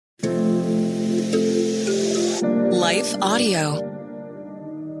Life Audio.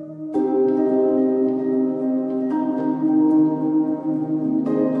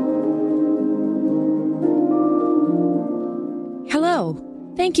 Hello.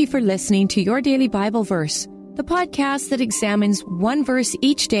 Thank you for listening to Your Daily Bible Verse, the podcast that examines one verse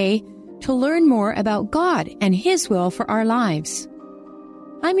each day to learn more about God and His will for our lives.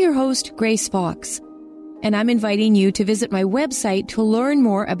 I'm your host, Grace Fox, and I'm inviting you to visit my website to learn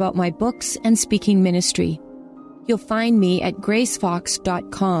more about my books and speaking ministry. You'll find me at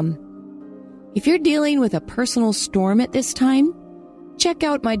gracefox.com. If you're dealing with a personal storm at this time, check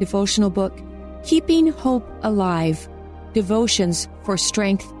out my devotional book, Keeping Hope Alive, Devotions for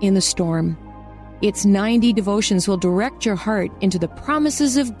Strength in the Storm. Its 90 devotions will direct your heart into the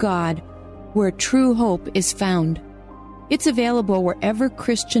promises of God where true hope is found. It's available wherever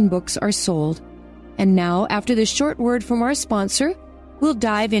Christian books are sold. And now, after this short word from our sponsor, we'll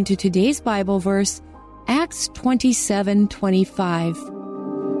dive into today's Bible verse, Acts 27:25.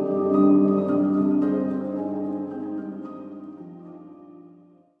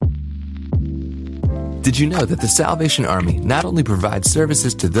 Did you know that the Salvation Army not only provides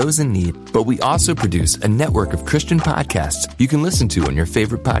services to those in need, but we also produce a network of Christian podcasts you can listen to on your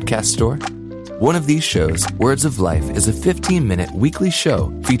favorite podcast store? One of these shows, Words of Life, is a 15-minute weekly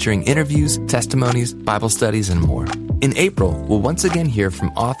show featuring interviews, testimonies, Bible studies, and more. In April, we'll once again hear from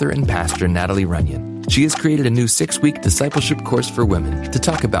author and pastor Natalie Runyon. She has created a new 6-week discipleship course for women to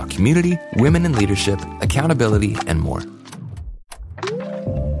talk about community, women in leadership, accountability, and more.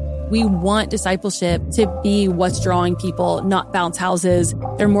 We want discipleship to be what's drawing people, not bounce houses.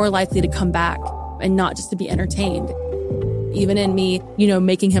 They're more likely to come back and not just to be entertained. Even in me,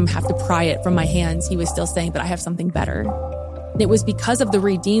 making him have to pry it from my hands, he was still saying, but I have something better. And it was because of the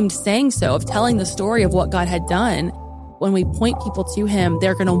redeemed saying so, of telling the story of what God had done. When we point people to him,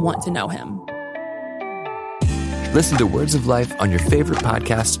 they're going to want to know him. Listen to Words of Life on your favorite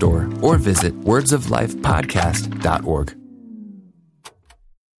podcast store or visit wordsoflifepodcast.org.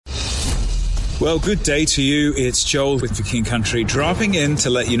 Well, good day to you. It's Joel with The King Country, dropping in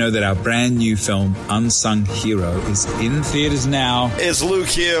to let you know that our brand new film, Unsung Hero, is in theaters now. It's Luke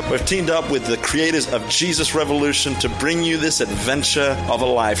here. We've teamed up with the creators of Jesus Revolution to bring you this adventure of a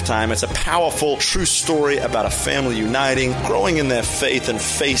lifetime. It's a powerful, true story about a family uniting, growing in their faith, and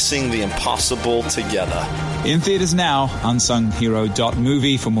facing the impossible together. In theaters now,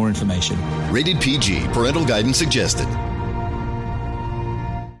 unsunghero.movie for more information. Rated PG. Parental guidance suggested.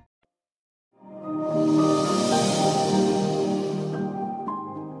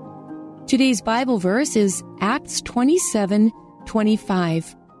 Today's Bible verse is Acts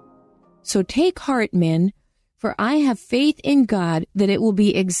 27:25. So take heart, men, for I have faith in God that it will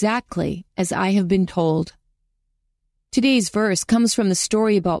be exactly as I have been told. Today's verse comes from the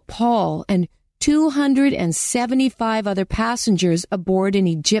story about Paul and 275 other passengers aboard an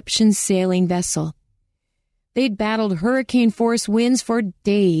Egyptian sailing vessel. They'd battled hurricane-force winds for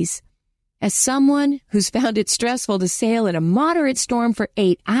days. As someone who's found it stressful to sail in a moderate storm for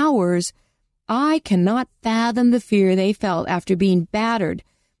 8 hours, I cannot fathom the fear they felt after being battered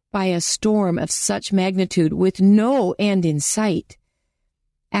by a storm of such magnitude with no end in sight.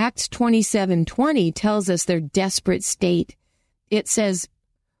 Acts 27:20 tells us their desperate state. It says,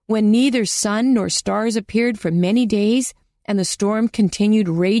 "When neither sun nor stars appeared for many days and the storm continued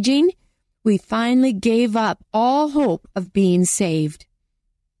raging, we finally gave up all hope of being saved."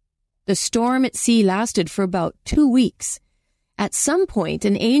 The storm at sea lasted for about 2 weeks. At some point,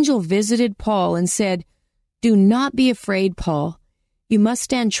 an angel visited Paul and said, "Do not be afraid, Paul. You must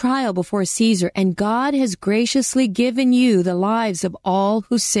stand trial before Caesar, and God has graciously given you the lives of all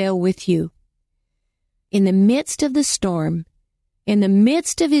who sail with you." In the midst of the storm, in the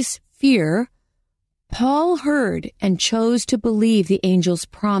midst of his fear, Paul heard and chose to believe the angel's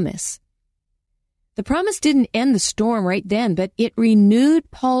promise. The promise didn't end the storm right then, but it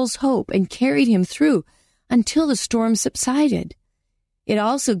renewed Paul's hope and carried him through until the storm subsided. It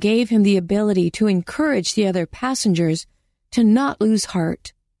also gave him the ability to encourage the other passengers to not lose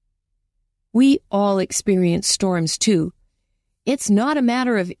heart. We all experience storms too. It's not a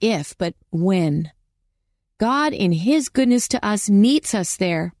matter of if, but when. God, in His goodness to us, meets us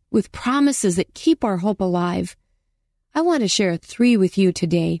there with promises that keep our hope alive. I want to share 3 with you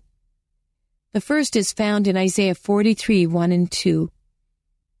today. The first is found in Isaiah 43:1-2.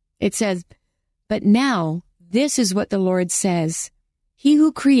 It says, "But now this is what the Lord says. He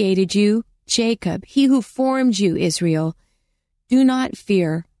who created you, Jacob, he who formed you, Israel, do not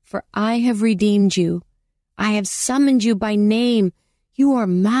fear, for I have redeemed you. I have summoned you by name. You are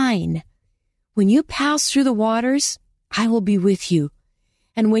mine. When you pass through the waters, I will be with you.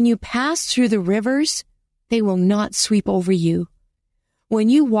 And when you pass through the rivers, they will not sweep over you. When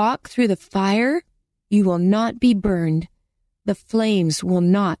you walk through the fire, you will not be burned. The flames will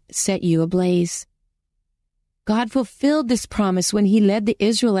not set you ablaze. God fulfilled this promise when he led the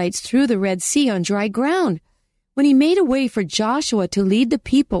Israelites through the Red Sea on dry ground, when he made a way for Joshua to lead the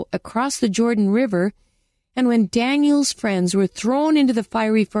people across the Jordan River, and when Daniel's friends were thrown into the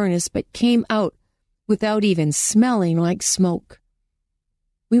fiery furnace but came out without even smelling like smoke.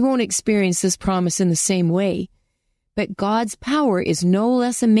 We won't experience this promise in the same way, but God's power is no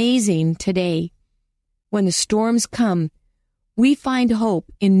less amazing today. When the storms come, we find hope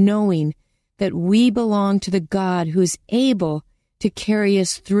in knowing that we belong to the God who is able to carry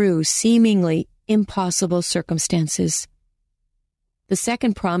us through seemingly impossible circumstances. The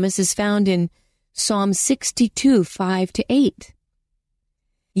second promise is found in Psalm 62, 5-8.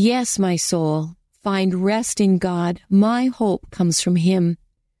 Yes, my soul, find rest in God. My hope comes from him.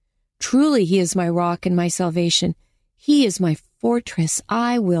 Truly, he is my rock and my salvation. He is my fortress.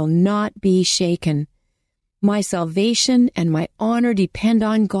 I will not be shaken. My salvation and my honor depend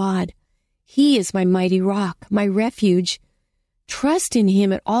on God. He is my mighty rock, my refuge. Trust in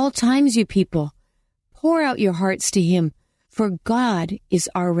him at all times, you people. Pour out your hearts to him, for God is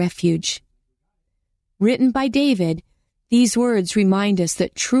our refuge. Written by David, these words remind us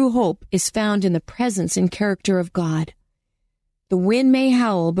that true hope is found in the presence and character of God. The wind may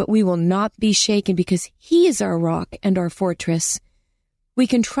howl, but we will not be shaken because he is our rock and our fortress. We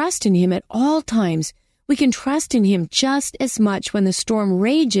can trust in him at all times. We can trust in him just as much when the storm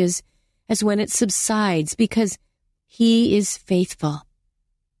rages as when it subsides, because he is faithful.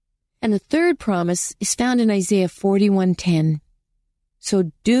 And the third promise is found in Isaiah 41:10.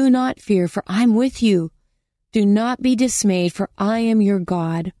 So do not fear, for I'm with you. Do not be dismayed, for I am your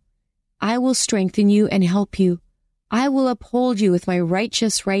God. I will strengthen you and help you. I will uphold you with my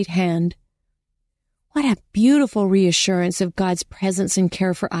righteous right hand. What a beautiful reassurance of God's presence and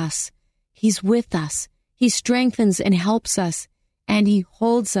care for us. He's with us. He strengthens and helps us, and he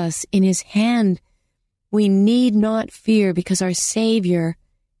holds us in his hand. We need not fear because our Savior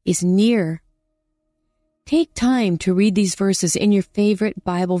is near. Take time to read these verses in your favorite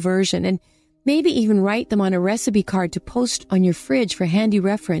Bible version, and maybe even write them on a recipe card to post on your fridge for handy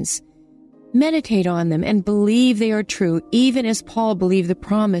reference. Meditate on them and believe they are true, even as Paul believed the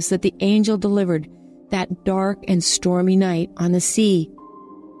promise that the angel delivered that dark and stormy night on the sea.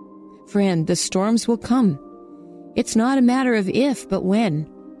 Friend, the storms will come. It's not a matter of if, but when.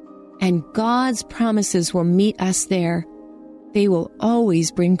 And God's promises will meet us there. They will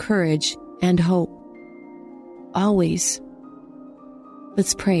always bring courage and hope. Always.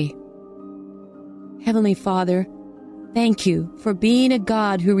 Let's pray. Heavenly Father, thank you for being a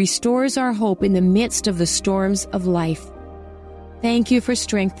God who restores our hope in the midst of the storms of life. Thank you for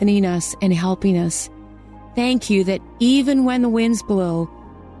strengthening us and helping us. Thank you that even when the winds blow,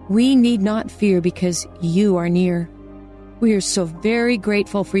 we need not fear because you are near. We are so very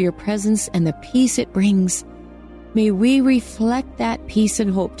grateful for your presence and the peace it brings. May we reflect that peace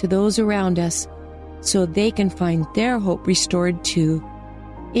and hope to those around us so they can find their hope restored too.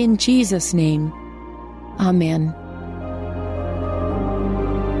 In Jesus' name, amen.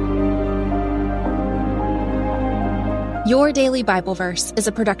 Your Daily Bible Verse is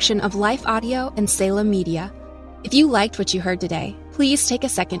a production of Life Audio and Salem Media. If you liked what you heard today, please take a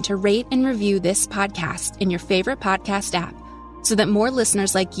second to rate and review this podcast in your favorite podcast app so that more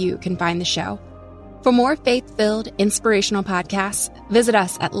listeners like you can find the show. For more faith-filled, inspirational podcasts, visit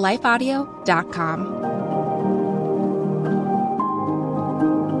us at lifeaudio.com.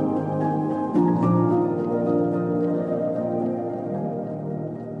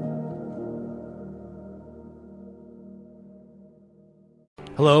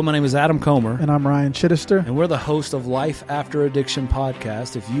 Hello, my name is Adam Comer. And I'm Ryan Chittister. And we're the host of Life After Addiction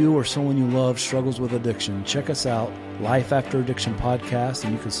podcast. If you or someone you love struggles with addiction, check us out, Life After Addiction podcast,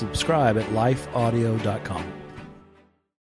 and you can subscribe at lifeaudio.com.